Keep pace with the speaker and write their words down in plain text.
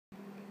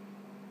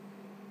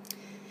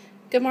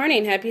Good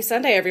morning. Happy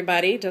Sunday,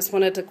 everybody. Just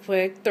wanted to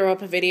quick throw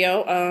up a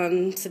video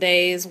on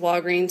today's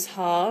Walgreens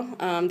haul.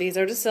 These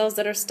are the sales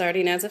that are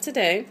starting as of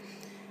today.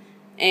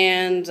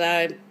 And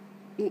I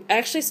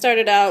actually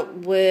started out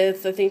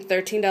with, I think,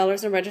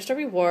 $13 in registered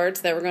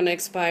rewards that were going to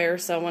expire.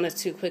 So I wanted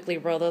to quickly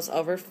roll those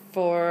over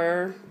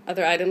for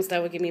other items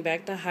that would give me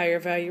back the higher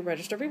value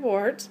registered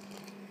rewards.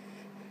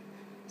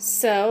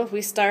 So if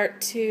we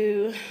start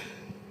to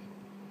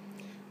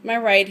my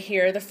right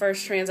here, the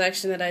first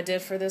transaction that I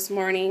did for this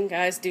morning,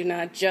 guys, do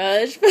not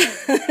judge,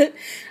 but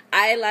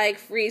I like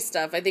free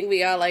stuff. I think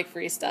we all like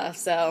free stuff.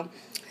 So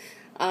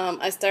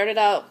I started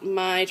out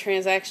my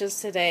transactions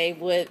today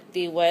with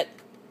the Wet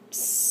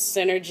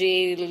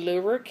Synergy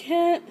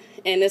lubricant,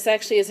 and this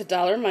actually is a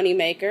 $1 money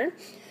maker.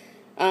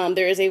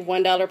 There is a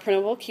 $1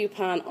 printable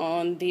coupon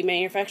on the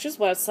manufacturer's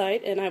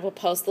website, and I will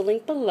post the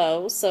link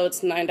below. So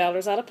it's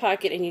 $9 out of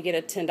pocket, and you get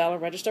a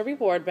 $10 registered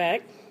reward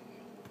back.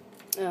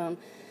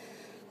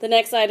 The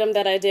next item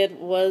that I did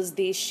was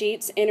the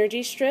Sheets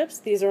Energy Strips.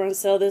 These are on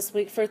sale this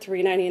week for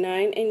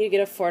 $3.99, and you get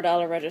a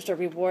 $4 registered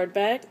reward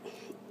back.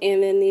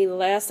 And then the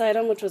last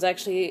item, which was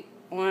actually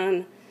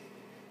on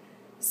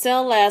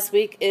sale last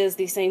week, is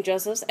the St.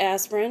 Joseph's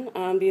Aspirin.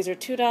 These are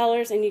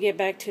 $2, and you get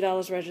back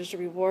 $2 registered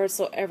rewards.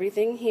 So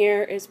everything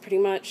here is pretty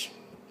much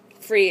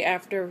free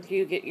after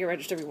you get your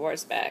registered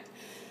rewards back.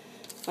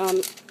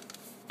 I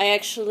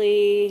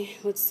actually,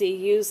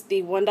 used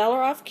the $1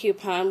 off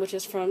coupon, which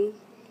is from,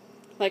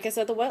 like I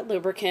said, the Wet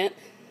Lubricant.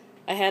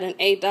 I had an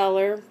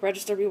 $8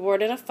 registered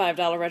reward and a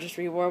 $5 registered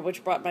reward,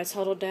 which brought my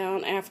total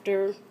down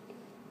after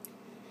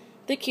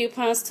the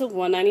coupons to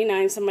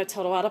 $1.99. So my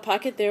total out of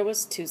pocket there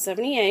was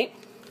 $2.78.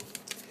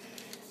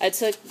 I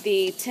took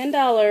the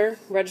 $10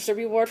 registered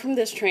reward from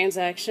this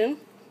transaction,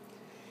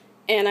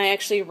 and I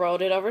actually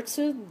rolled it over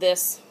to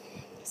this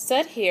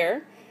set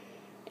here,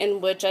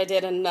 in which I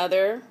did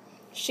another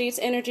Sheets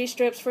Energy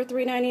Strips for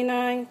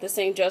 $3.99, the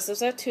St.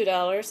 Joseph's at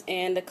 $2,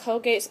 and the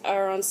Colgates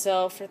are on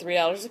sale for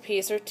 $3 a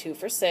piece, or 2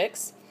 for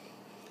 $6.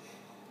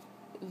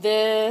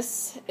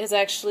 This is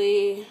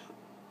actually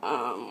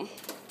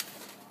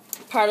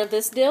part of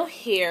this deal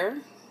here,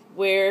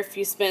 where if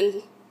you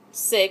spend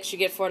 $6, you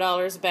get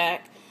 $4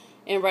 back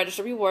in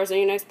registered rewards on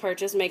your next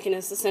purchase, making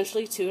this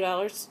essentially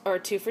 $2 or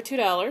 2 for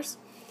 $2.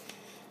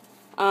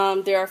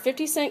 There are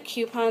 50-cent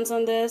coupons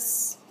on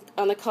this,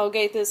 on the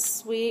Colgate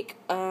this week.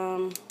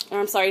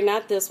 I'm sorry,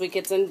 not this week.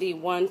 It's in the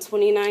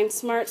 $1.29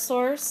 Smart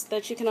Source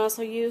that you can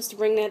also use to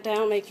bring that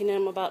down, making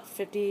them about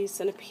 50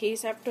 cents a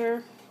piece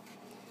after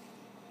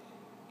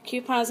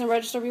coupons and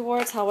registered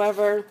rewards.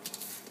 However,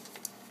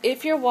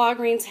 if your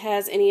Walgreens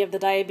has any of the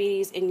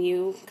Diabetes in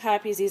You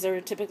copies, these are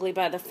typically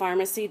by the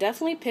pharmacy,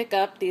 definitely pick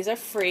up. These are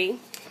free.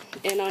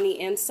 And on the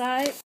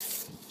inside,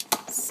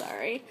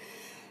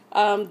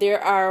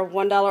 there are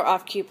 $1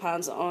 off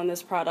coupons on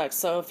this product.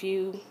 So if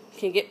you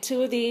can get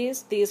 2 of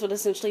these would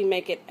essentially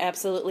make it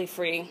absolutely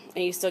free,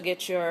 and you still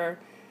get your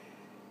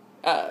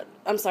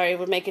it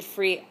would make it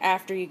free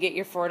after you get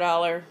your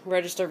 $4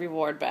 registered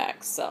reward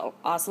back. So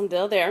awesome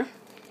deal there.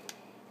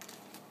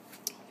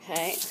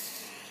 Okay,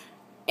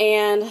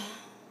 and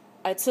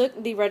I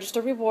took the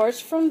registered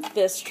rewards from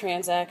this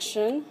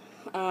transaction,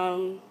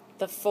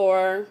 the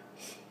 4,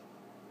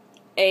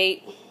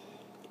 8,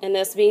 and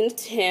this being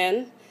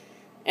 10,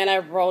 and I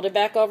rolled it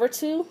back over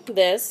to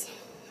this.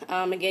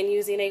 Again,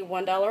 using a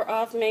 $1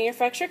 off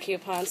manufacturer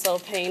coupon, so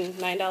paying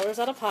 $9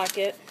 out of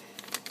pocket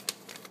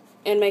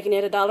and making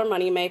it a $1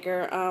 money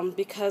maker.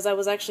 Because I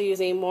was actually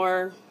using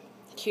more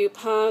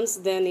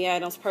coupons than the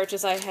items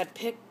purchased, I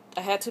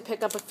had to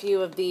pick up a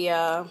few of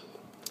the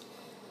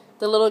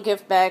little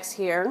gift bags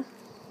here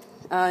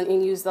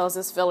and use those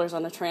as fillers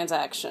on the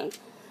transaction.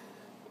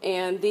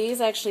 And these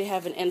actually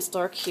have an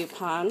in-store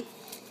coupon.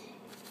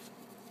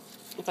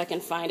 If I can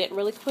find it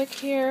really quick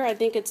here, I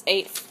think it's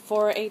 8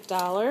 for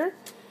 $8.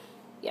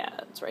 Yeah,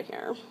 it's right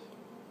here.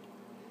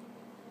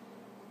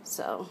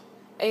 So,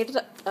 8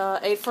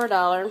 for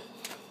 $1,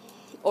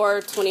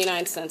 or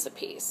 29 cents a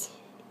piece.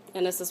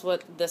 And this is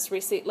what this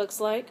receipt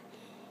looks like.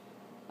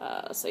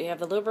 So you have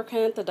the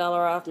lubricant, the $1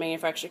 off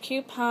manufacturer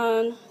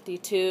coupon, the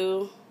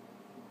 3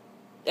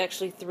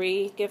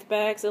 gift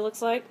bags, it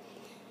looks like,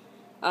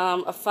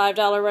 a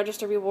 $5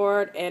 registered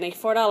reward, and a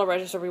 $4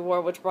 registered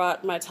reward, which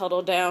brought my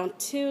total down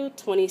to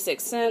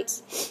 26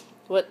 cents.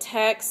 With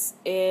tax,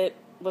 it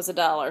was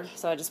 $1,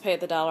 so I just paid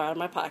the $1 out of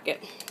my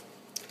pocket.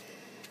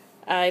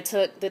 I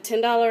took the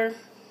 $10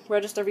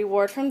 registered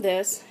reward from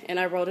this, and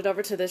I rolled it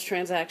over to this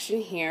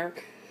transaction here.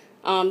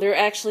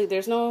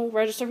 There's no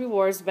registered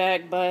rewards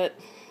back, but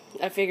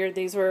I figured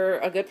these were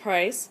a good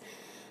price.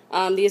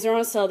 These are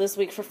on sale this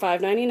week for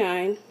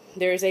 $5.99.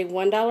 There is a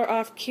 $1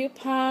 off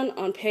coupon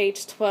on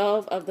page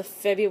 12 of the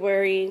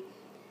February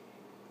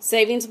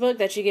savings book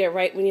that you get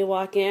right when you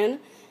walk in.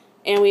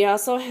 And we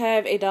also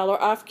have a $1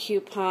 off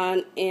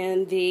coupon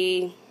in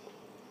the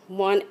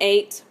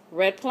 1/8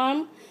 Red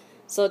Plum.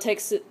 So it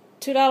takes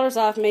 $2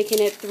 off, making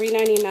it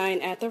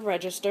 $3.99 at the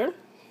register.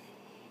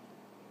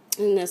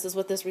 And this is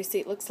what this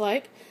receipt looks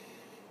like.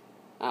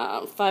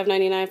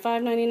 $5.99,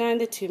 $5.99,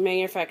 the 2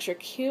 manufacturer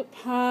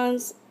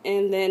coupons,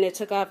 and then it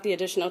took off the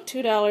additional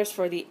 $2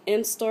 for the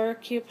in-store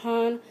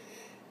coupon.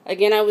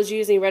 Again, I was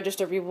using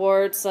registered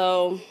rewards,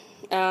 so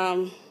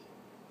I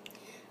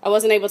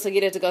wasn't able to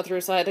get it to go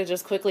through, so I had to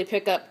just quickly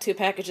pick up 2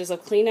 packages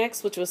of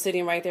Kleenex, which was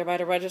sitting right there by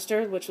the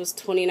register, which was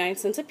 29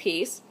 cents a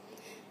piece.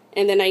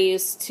 And then I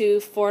used 2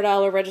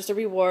 $4 registered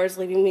rewards,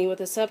 leaving me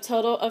with a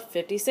subtotal of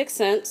 56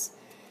 cents.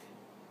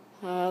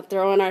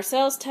 Throw in our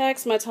sales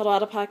tax, my total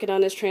out-of-pocket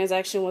on this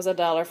transaction was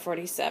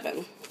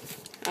 $1.47.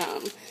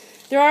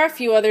 There are a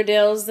few other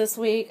deals this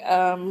week.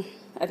 I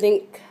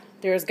think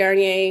there's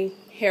Garnier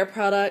hair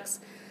products.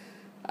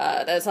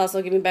 That's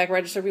also giving back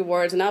registered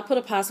rewards, and I'll put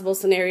a possible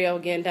scenario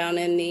again down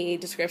in the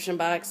description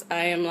box.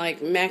 I am like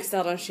maxed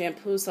out on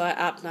shampoo, so I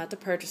opt not to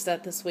purchase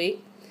that this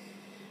week.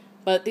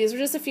 But these were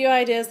just a few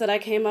ideas that I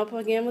came up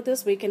again with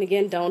this week, and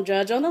again, don't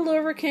judge on the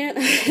lubricant.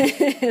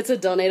 It's a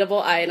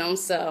donatable item,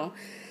 so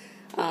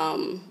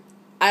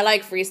I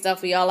like free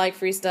stuff. We all like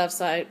free stuff,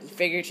 so I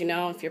figured, you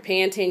know, if you're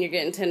paying 10, you're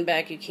getting 10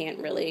 back. You can't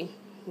really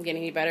get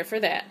any better for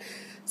that.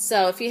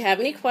 So if you have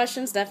any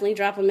questions, definitely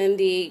drop them in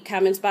the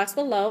comments box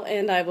below,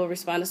 and I will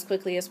respond as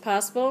quickly as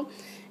possible.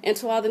 And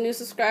to all the new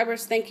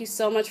subscribers, thank you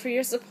so much for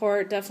your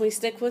support. Definitely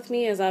stick with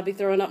me, as I'll be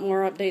throwing up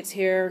more updates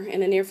here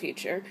in the near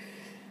future.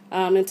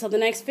 Until the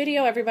next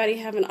video, everybody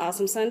have an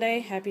awesome Sunday.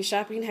 Happy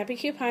shopping, happy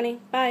couponing.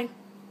 Bye.